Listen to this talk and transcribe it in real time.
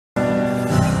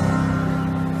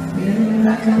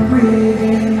like I'm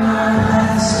breathing my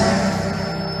last breath.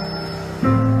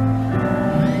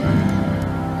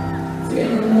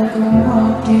 Feeling like I'm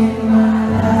walking my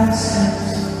last steps.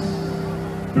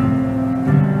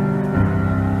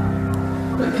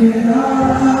 Look at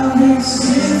all these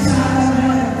things I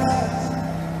left.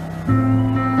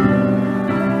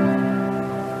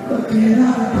 Look at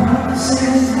all the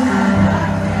promises that I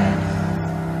kept.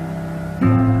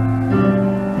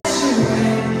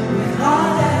 With all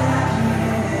that I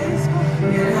can,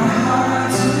 and I hard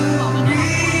to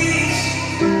reach.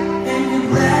 And you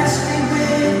bless me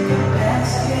with the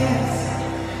best gifts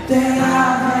that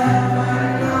I've ever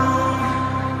known.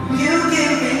 You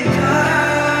give me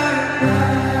purpose.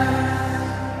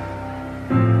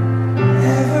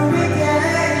 Every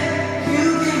day, you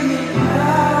give me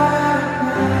purpose.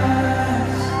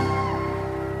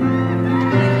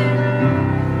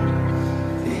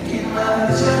 Thinking my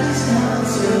journey's down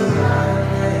to my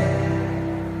head.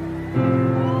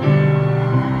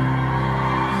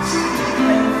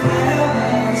 Taking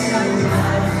farewells of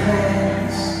my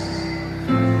friends.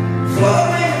 For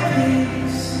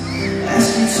peace, ask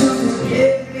you to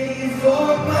forgive me for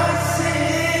my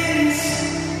sins.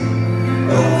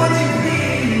 Oh, would you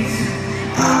please?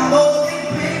 I'm only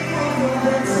grateful for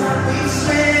the time we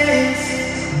spent.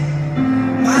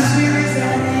 My spirit's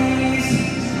at ease.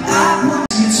 I want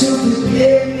you to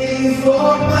forgive me for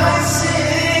my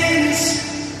sins.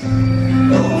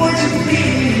 Oh, would you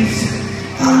please?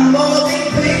 I'm only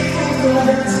grateful for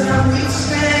the time we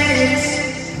spent.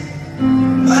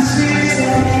 My spirit's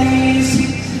at ease.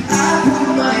 I put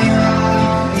my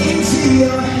heart into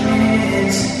your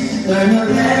hands. Learn the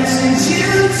lessons you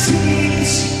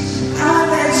teach. I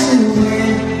let you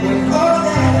in with all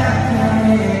that I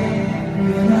can.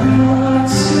 You're not hard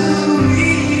to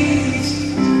reach.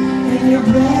 And you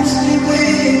bless me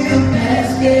with the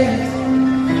best gift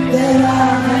that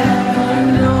I've ever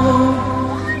known.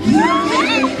 You give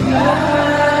me purpose.